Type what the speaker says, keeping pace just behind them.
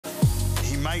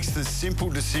makes the simple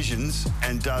decisions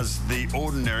and does the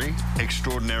ordinary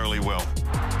extraordinarily well.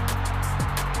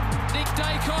 Nick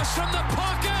Daicos from the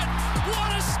pocket.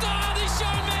 What a star this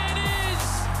young man is!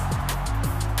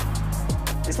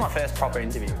 This is my first proper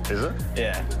interview. Is it?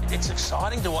 Yeah. It's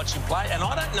exciting to watch him play, and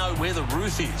I don't know where the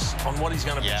roof is on what he's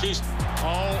going to produce.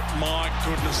 Oh, my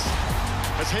goodness.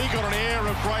 Has he got an air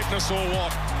of greatness or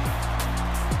what?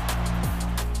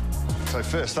 So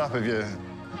first up, have you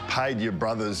paid your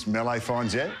brother's melee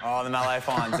fines yet? Oh, the melee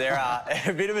fines. They're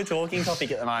a bit of a talking topic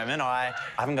at the moment. I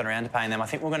haven't got around to paying them. I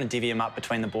think we're going to divvy them up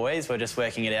between the boys. We're just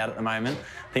working it out at the moment.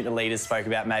 I think the leaders spoke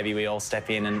about maybe we all step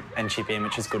in and chip in,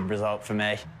 which is a good result for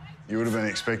me. You would have been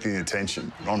expecting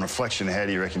attention. On reflection, how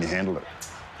do you reckon you handled it?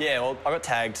 Yeah, well, I got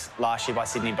tagged last year by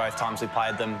Sydney both times we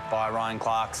played them by Ryan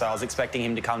Clark, so I was expecting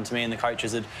him to come to me, and the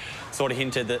coaches had sort of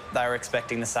hinted that they were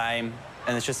expecting the same.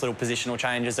 And it's just little positional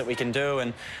changes that we can do,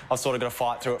 and I've sort of got to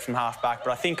fight through it from half-back. But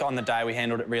I think on the day we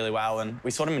handled it really well, and we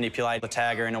sort of manipulate the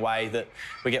tagger in a way that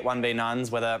we get 1v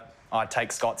nones, whether I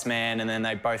take Scott's man and then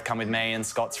they both come with me and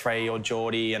Scott's free, or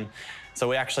Geordie, and so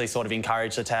we actually sort of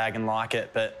encourage the tag and like it.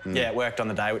 But yeah, it worked on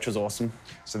the day, which was awesome.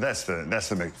 So that's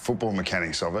the football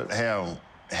mechanics of it. How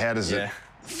does it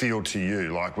feel to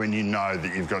you, like when you know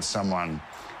that you've got someone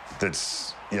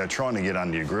that's trying to get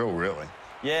under your grill, really?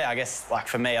 Yeah, I guess, like,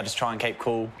 for me, I just try and keep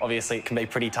cool. Obviously, it can be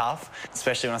pretty tough,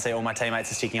 especially when I see all my teammates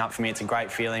are sticking up for me. It's a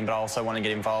great feeling, but I also want to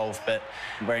get involved. But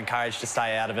we're encouraged to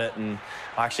stay out of it, and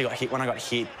I actually got hit. When I got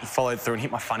hit, followed through and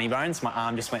hit my funny bones. My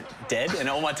arm just went dead, and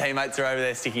all my teammates are over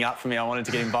there sticking up for me. I wanted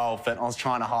to get involved, but I was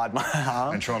trying to hide my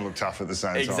arm. And try and look tough at the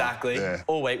same time. Exactly. Yeah.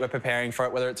 All week we're preparing for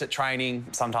it, whether it's at training.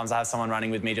 Sometimes I have someone running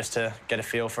with me just to get a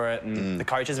feel for it. And the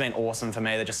coach has been awesome for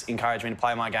me. They just encourage me to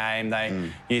play my game.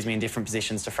 They use me in different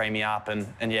positions to free me up.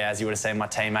 And yeah, as you would have seen, my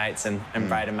teammates and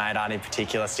Braden Maynard in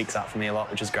particular sticks up for me a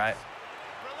lot, which is great.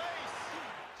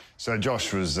 So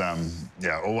Josh was,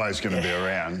 always going to be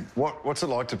around. What's it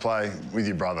like to play with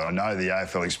your brother? I know the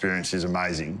AFL experience is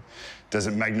amazing. Does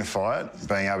it magnify it,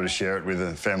 being able to share it with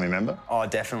a family member? Oh,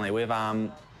 definitely. We've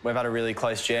had a really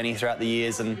close journey throughout the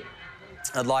years, and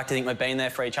I'd like to think we've been there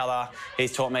for each other.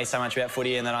 He's taught me so much about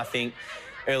footy, and then I think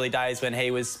early days when he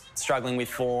was struggling with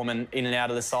form and in and out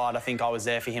of the side, I think I was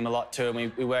there for him a lot too,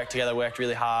 and we worked together, worked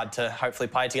really hard to hopefully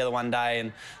play together one day.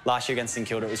 And last year against St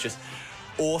Kilda, it was just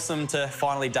awesome to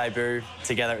finally debut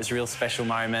together. It was a real special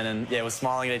moment, and yeah, we're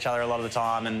smiling at each other a lot of the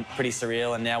time and pretty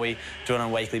surreal, and now we do it on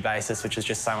a weekly basis, which is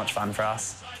just so much fun for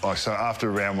us. So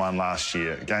after round one last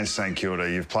year against St Kilda,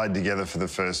 you've played together for the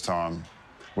first time.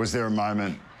 Was there a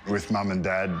moment with Mum and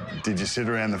Dad? Did you sit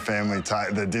around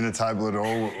the dinner table at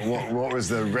all? What was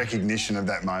the recognition of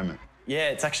that moment? Yeah,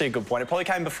 it's actually a good point. It probably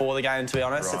came before the game, to be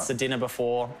honest. Right. It's the dinner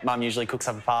before. Mum usually cooks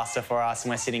up a pasta for us, and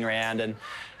we're sitting around, and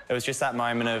it was just that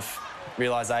moment of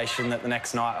realisation that the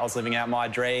next night I was living out my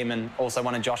dream, and also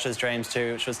one of Josh's dreams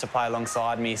too, which was to play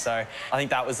alongside me. So I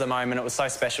think that was the moment. It was so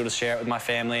special to share it with my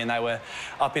family, and they were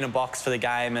up in a box for the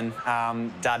game, and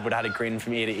Dad would have had a grin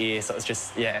from ear to ear. So it was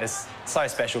just, yeah, it was so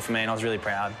special for me, and I was really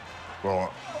proud.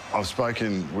 Well, I've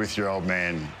spoken with your old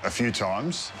man a few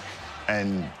times,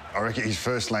 and I reckon his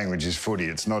first language is footy.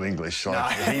 It's not English.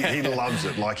 Like, no. he loves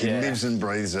it. Like, he lives and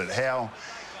breathes it. How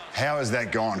has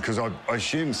that gone? Because I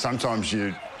assume sometimes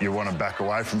you want to back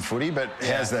away from footy, but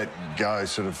how's that go,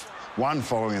 sort of, one,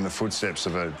 following in the footsteps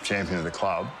of a champion of the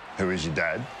club, who is your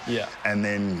dad, and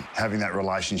then having that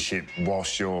relationship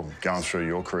whilst you're going through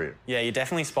your career? Yeah, you're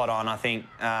definitely spot on. I think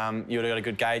you would have got a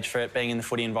good gauge for it, being in the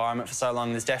footy environment for so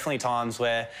long. There's definitely times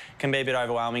where it can be a bit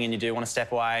overwhelming, and you do want to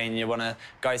step away and you want to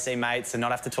go see mates and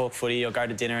not have to talk footy, or go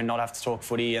to dinner and not have to talk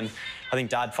footy. And I think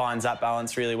Dad finds that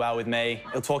balance really well with me.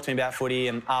 He'll talk to me about footy,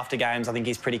 and after games I think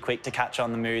he's pretty quick to catch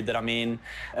on the mood that I'm in,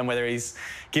 and whether he's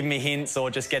giving me hints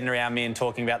or just getting around me and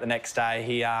talking about the next day.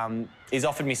 He's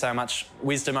offered me so much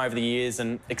wisdom over the years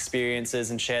and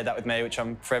experiences, and shared that with me, which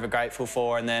I'm forever grateful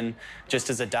for. And then just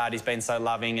as a dad, he's been so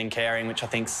loving and caring, which I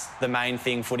think's the main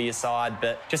thing, footy aside,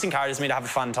 but just encourages me to have a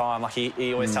fun time. Like,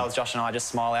 he always tells Josh and I, just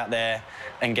smile out there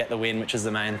and get the win, which is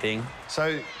the main thing.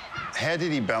 So how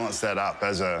did he balance that up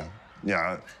as a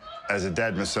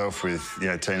dad myself with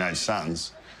teenage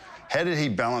sons? How did he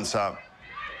balance up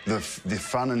the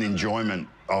fun and enjoyment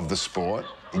of the sport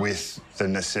with the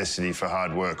necessity for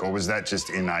hard work, or was that just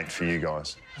innate for you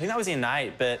guys? I think that was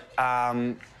innate, but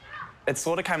it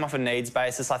sort of came off a needs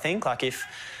basis, I think. Like, if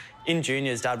in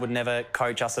juniors, Dad would never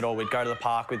coach us at all. We'd go to the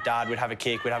park with Dad, we'd have a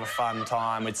kick, we'd have a fun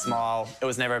time, we'd smile. It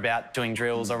was never about doing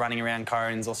drills or running around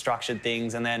cones or structured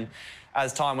things. And then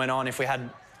as time went on, if we had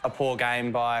a poor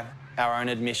game by our own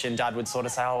admission, Dad would sort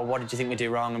of say, oh, what did you think we do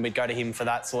wrong? And we'd go to him for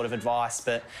that sort of advice,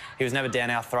 but he was never down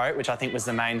our throat, which I think was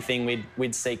the main thing.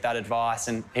 We'd seek that advice,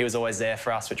 and he was always there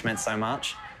for us, which meant so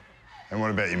much. And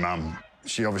what about your mum?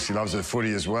 She obviously loves her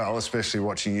footy as well, especially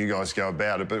watching you guys go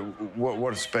about it, but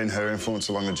what's been her influence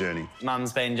along the journey?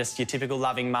 Mum's been just your typical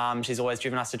loving mum. She's always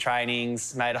driven us to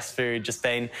trainings, made us food, just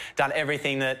done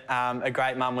everything that a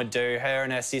great mum would do. Her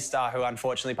and her sister, who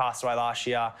unfortunately passed away last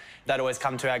year, they'd always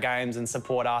come to our games and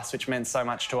support us, which meant so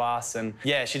much to us. And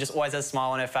yeah, she just always has a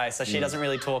smile on her face. So she doesn't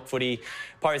really talk footy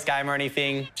post-game or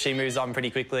anything. She moves on pretty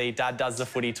quickly. Dad does the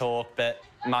footy talk, but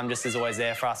Mum just is always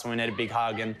there for us when we need a big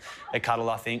hug and a cuddle,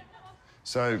 I think.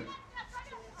 So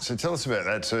tell us about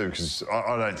that too, because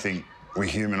I don't think we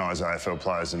humanise AFL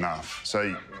players enough.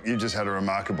 So you just had a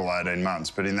remarkable 18 months,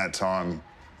 but in that time,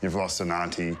 you've lost an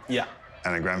auntie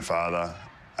and a grandfather,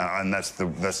 and that's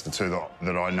the two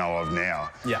that I know of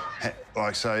now. Yeah.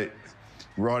 Like, so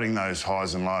riding those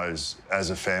highs and lows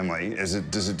as a family, does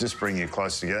it just bring you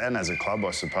close together, and as a club,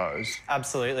 I suppose?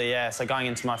 Absolutely, yeah. So going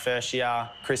into my first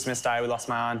year, Christmas Day, we lost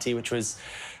my auntie, which was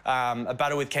a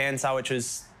battle with cancer, which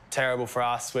was terrible for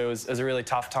us. It was a really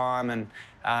tough time,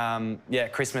 and yeah,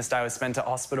 Christmas Day was spent at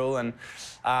hospital, and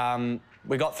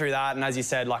we got through that, and as you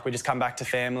said, like, we just come back to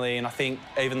family, and I think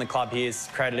even the club here has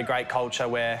created a great culture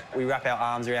where we wrap our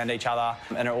arms around each other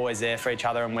and are always there for each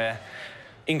other, and we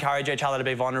encourage each other to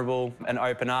be vulnerable and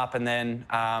open up. And then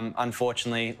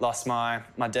unfortunately lost my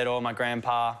dad, my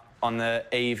grandpa, on the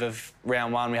eve of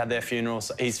round one. We had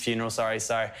his funeral,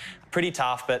 so pretty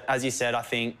tough. But as you said, I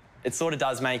think it sort of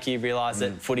does make you realise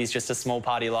that footy's just a small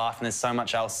part of your life and there's so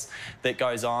much else that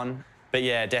goes on. But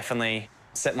yeah, definitely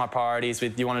set my priorities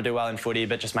with you want to do well in footy,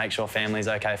 but just make sure family's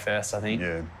okay first, I think.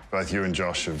 Yeah, both you and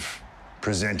Josh have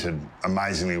presented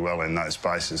amazingly well in those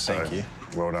spaces, so thank you.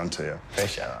 Well done to you.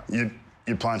 Appreciate that.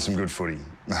 You're playing some good footy.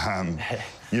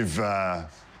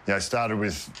 You've started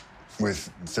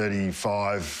with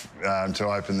 35 to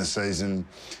open the season.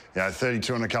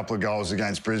 32 and a couple of goals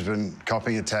against Brisbane,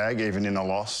 copping a tag even in a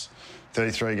loss.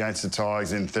 33 against the Tigers,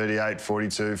 then 38,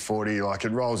 42, 40. Like,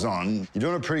 it rolls on. You're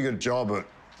doing a pretty good job at,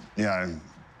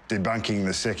 debunking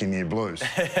the second-year blues.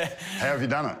 How have you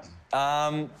done it?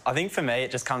 I think for me,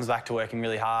 it just comes back to working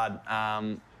really hard.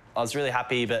 I was really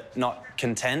happy but not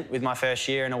content with my first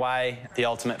year in a way. The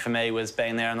ultimate for me was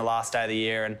being there on the last day of the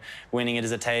year and winning it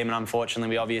as a team, and unfortunately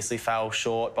we obviously fell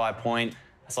short by a point.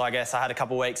 So I guess I had a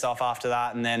couple of weeks off after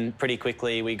that, and then pretty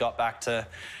quickly we got back to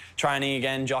training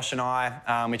again, Josh and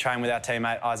I. We trained with our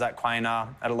teammate Isaac Quainer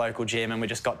at a local gym, and we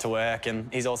just got to work,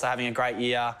 and he's also having a great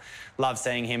year. Love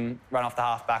seeing him run off the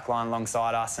half-back line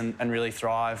alongside us and really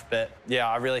thrive. But yeah,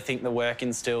 I really think the work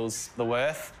instills the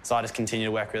worth, so I just continue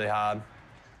to work really hard.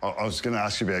 I was going to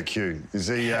ask you about Q. Is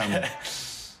he...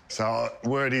 so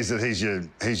word is that he's your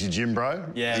gym bro?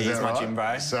 Yeah, he's my gym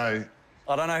bro. So...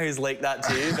 I don't know who's leaked that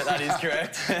to you, but that is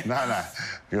correct.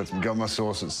 No. Got my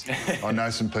sources. I know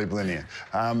some people in here.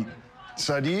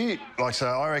 So do you... so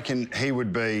I reckon he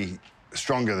would be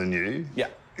stronger than you. Yeah.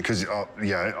 Because,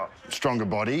 stronger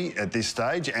body at this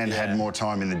stage and had more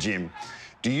time in the gym.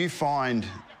 Do you find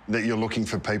that you're looking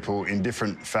for people in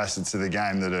different facets of the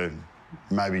game that are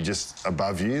maybe just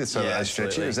above you, so that they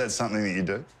stretch you? Is that something that you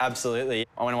do? Absolutely.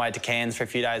 I went away to Cairns for a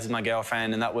few days with my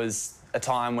girlfriend, and that was a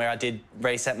time where I did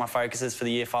reset my focuses for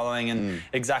the year following, and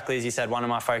exactly as you said, one of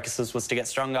my focuses was to get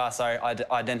stronger, so I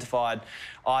identified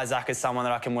Isaac as someone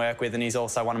that I can work with, and he's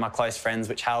also one of my close friends,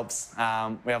 which helps.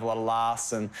 We have a lot of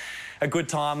laughs and a good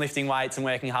time lifting weights and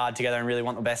working hard together and really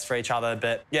want the best for each other.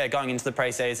 But yeah, going into the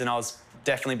pre-season, I was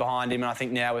definitely behind him, and I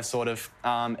think now we've sort of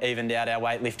evened out our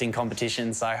weightlifting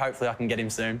competition, so hopefully I can get him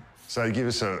soon. So give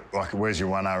us where's your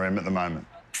 1RM at the moment?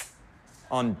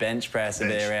 On bench press,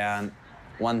 it'd be around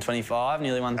 125,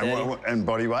 nearly 130. And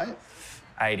body weight?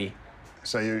 80.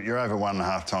 So you're over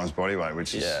 1.5 times body weight,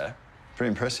 which is pretty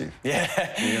impressive.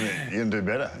 Yeah. You're going to do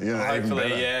better. You're gonna hopefully, even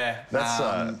better. Yeah.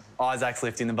 That's, Isaac's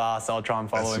lifting the bar, so I'll try and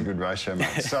follow him. That's a good ratio,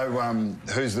 mate. So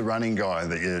who's the running guy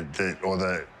or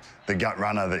the gut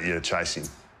runner that you're chasing?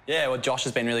 Yeah, well, Josh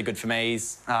has been really good for me.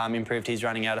 He's improved his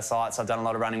running out of sight, so I've done a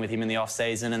lot of running with him in the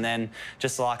off-season. And then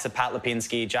just the likes of Pat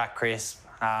Lipinski, Jack Crisp,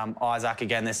 Isaac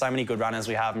again. There's so many good runners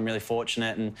we have. I'm really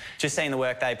fortunate, and just seeing the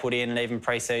work they put in, and even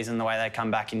pre-season, the way they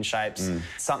come back in shapes,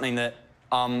 something that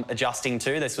I'm adjusting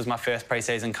to. This was my first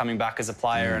pre-season coming back as a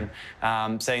player,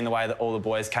 and seeing the way that all the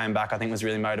boys came back, I think was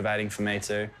really motivating for me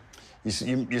too.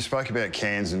 You spoke about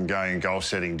cans and going goal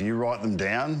setting. Do you write them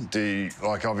down? Do you,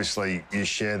 obviously you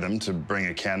share them to bring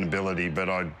accountability, but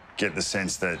I get the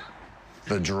sense that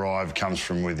the drive comes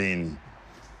from within.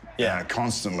 Yeah,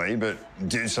 constantly. But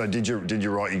did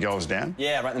you write your goals down?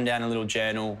 Yeah, I wrote them down in a little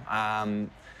journal.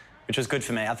 which was good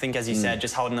for me. I think, as you said,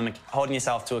 just holding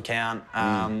yourself to account.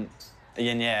 And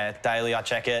yeah, daily I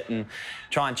check it and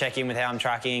try and check in with how I'm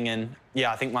tracking. And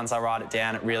yeah, I think once I write it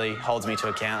down, it really holds me to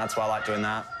account. That's why I like doing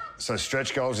that. So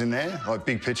stretch goals in there, like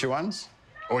big picture ones?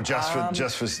 Or just for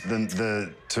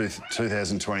the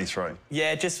 2023?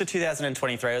 Yeah, just for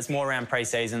 2023. It was more around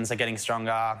pre-season, so getting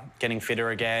stronger, getting fitter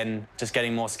again, just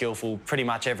getting more skillful. Pretty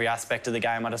much every aspect of the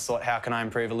game, I just thought, how can I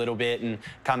improve a little bit and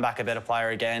come back a better player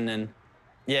again? And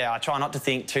yeah, I try not to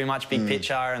think too much big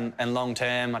picture and long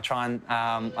term. I try and,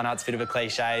 I know it's a bit of a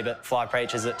cliche, but Fly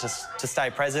preaches it to stay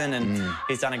present, and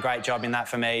he's done a great job in that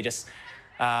for me. Just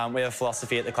we have a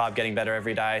philosophy at the club, getting better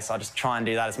every day, so I just try and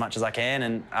do that as much as I can,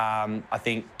 and I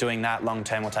think doing that long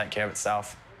term will take care of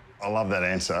itself. I love that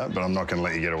answer, but I'm not going to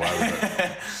let you get away with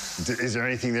it. Is there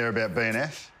anything there about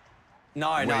BNF? No,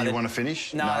 Where you want to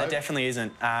finish? No, there definitely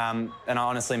isn't, and I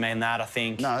honestly mean that. I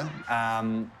think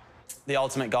the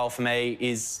ultimate goal for me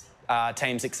is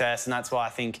team success, and that's why I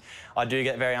think I do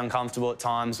get very uncomfortable at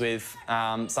times with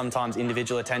sometimes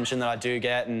individual attention that I do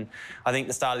get, and I think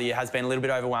the start of the year has been a little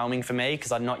bit overwhelming for me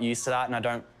because I'm not used to that and I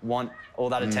don't want all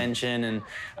that attention, and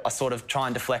I sort of try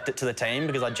and deflect it to the team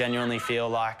because I genuinely feel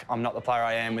like I'm not the player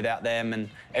I am without them and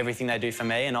everything they do for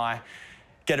me, and I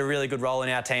get a really good role in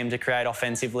our team to create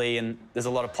offensively, and there's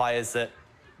a lot of players that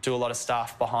do a lot of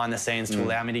stuff behind the scenes to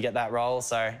allow me to get that role.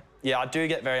 So yeah, I do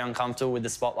get very uncomfortable with the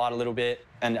spotlight a little bit.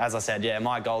 And as I said, yeah,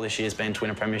 my goal this year has been to win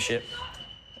a premiership.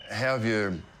 How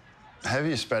have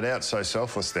you spat out so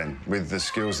selfless then, with the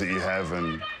skills that you have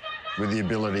and with the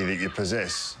ability that you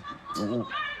possess?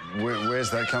 Where's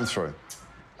that come through?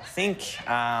 I think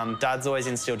Dad's always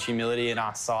instilled humility in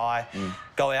us. So I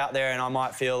go out there and I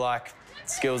might feel like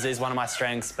skills is one of my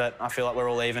strengths, but I feel like we're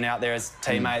all even out there as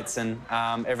teammates, and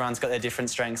everyone's got their different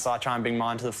strengths, so I try and bring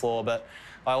mine to the floor. But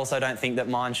I also don't think that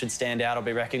mine should stand out or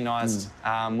be recognised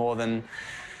more than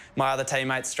my other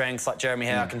teammates' strengths. Like Jeremy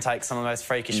Howe can take some of the most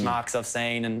freakish marks I've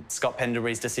seen, and Scott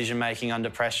Pendlebury's decision-making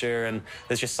under pressure, and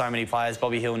there's just so many players.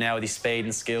 Bobby Hill now with his speed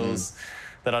and skills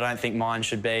that I don't think mine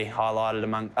should be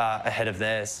highlighted ahead of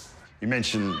theirs. You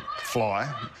mentioned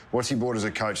Fly. What's he brought as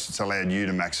a coach that's allowed you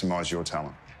to maximise your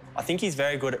talent? I think he's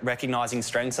very good at recognising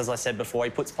strengths. As I said before, he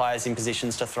puts players in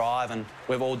positions to thrive, and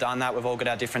we've all done that. We've all got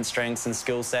our different strengths and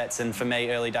skill sets, and for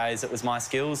me, early days, it was my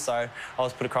skills. So I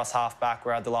was put across half-back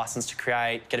where I had the licence to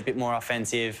create, get a bit more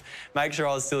offensive, make sure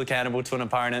I was still accountable to an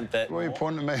opponent. But why are you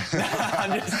pointing at me?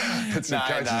 That's the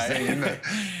coach's thing, isn't it?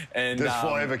 And, does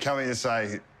Fly ever come in and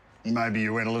say, maybe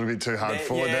you went a little bit too hard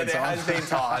forward that time?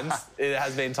 There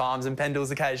has been times, and Pendles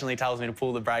occasionally tells me to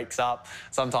pull the brakes up.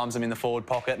 Sometimes I'm in the forward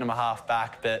pocket and I'm a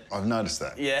half-back, but... I've noticed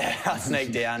that. Yeah, I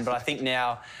sneak down, but I think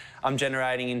now I'm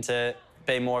generating into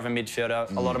being more of a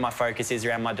midfielder. A lot of my focus is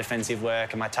around my defensive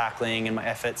work and my tackling and my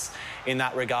efforts in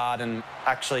that regard, and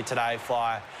actually today,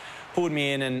 Fly pulled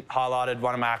me in and highlighted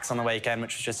one of my acts on the weekend,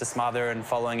 which was just a smother and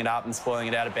following it up and spoiling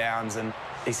it out of bounds. And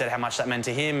he said how much that meant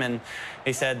to him, and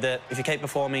he said that if you keep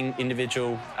performing,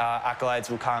 individual accolades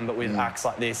will come, but with acts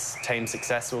like this, team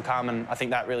success will come. And I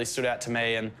think that really stood out to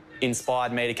me and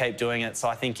inspired me to keep doing it. So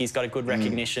I think he's got a good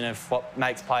recognition of what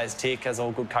makes players tick, as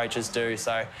all good coaches do.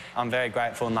 So I'm very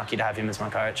grateful and lucky to have him as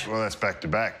my coach. Well, that's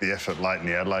back-to-back. The effort late in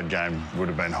the Adelaide game would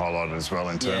have been highlighted as well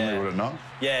internally, would it not?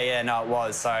 Yeah, no, it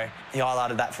was. So he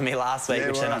highlighted that for me last week,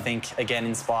 which then I think, again,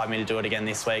 inspired me to do it again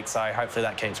this week. So hopefully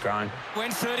that keeps growing.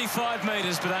 Went 35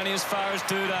 metres, but only as far as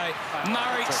Duday.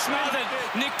 Murray smothered.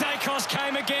 Nick Daicos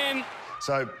came again.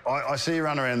 So I see you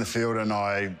run around the field, and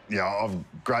I've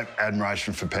great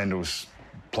admiration for Pendles.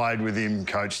 Played with him,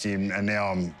 coached him, and now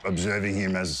I'm observing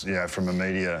him as, from a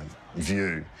media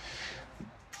view.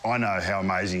 I know how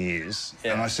amazing he is,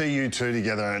 and I see you two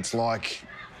together, and it's like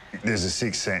there's a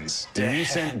sixth sense.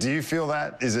 Do you feel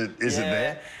that? Is it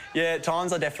there? Yeah, at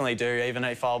times I definitely do. Even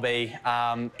if I'll be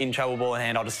in trouble ball in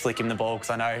hand, I'll just flick him the ball because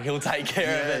I know he'll take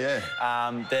care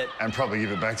of it. And probably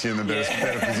give it back to you in the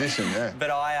better position,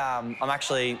 But I'm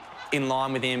actually in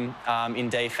line with him in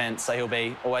defence, so he'll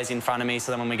be always in front of me,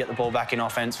 so then when we get the ball back in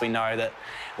offence, we know that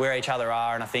where each other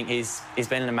are, and I think he's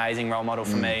been an amazing role model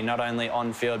for me, not only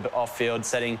on field but off field,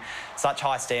 setting such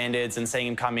high standards and seeing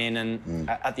him come in and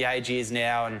at the age he is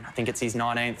now, and I think it's his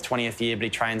 19th, 20th year, but he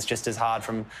trains just as hard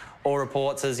from all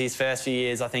reports as his first few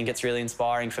years. I think it's really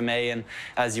inspiring for me, and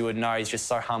as you would know, he's just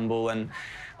so humble, and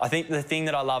I think the thing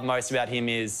that I love most about him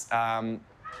is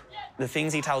the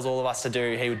things he tells all of us to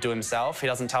do, he would do himself. He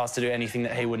doesn't tell us to do anything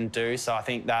that he wouldn't do, so I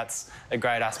think that's a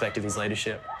great aspect of his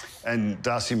leadership. And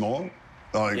Darcy Moore?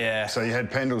 So you had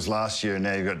Pendles last year, and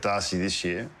now you've got Darcy this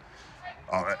year.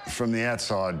 From the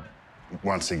outside,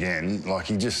 once again, like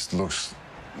he just looks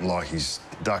like he's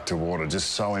duck to water,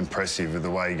 just so impressive with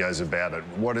the way he goes about it.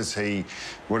 What does he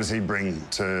bring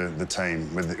to the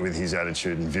team with his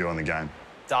attitude and view on the game?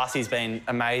 Darcy's been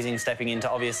amazing stepping into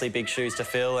obviously big shoes to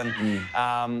fill, and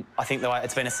I think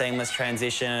it's been a seamless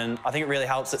transition. I think it really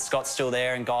helps that Scott's still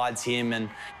there and guides him, and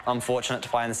I'm fortunate to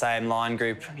play in the same line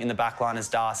group in the back line as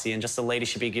Darcy, and just the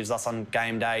leadership he gives us on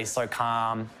game day. He's so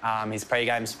calm. His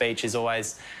pre-game speech is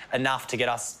always enough to get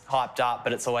us hyped up,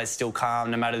 but it's always still calm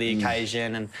no matter the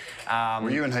occasion. And well,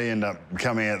 you and he end up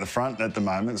coming out the front at the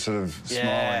moment, sort of smiling.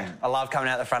 Yeah, I love coming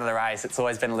out the front of the race. It's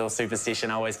always been a little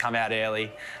superstition. I always come out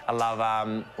early. I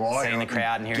love seeing the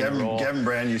crowd and hearing the roar. Gavin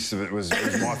Brown was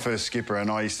my first skipper, and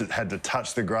I had to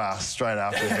touch the grass straight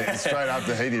after he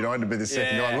did. I had to be the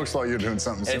second guy. It looks like you're doing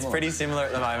something similar. It's pretty similar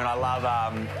at the moment.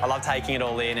 I love taking it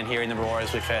all in and hearing the roar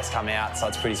as we first come out, so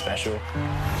it's pretty special.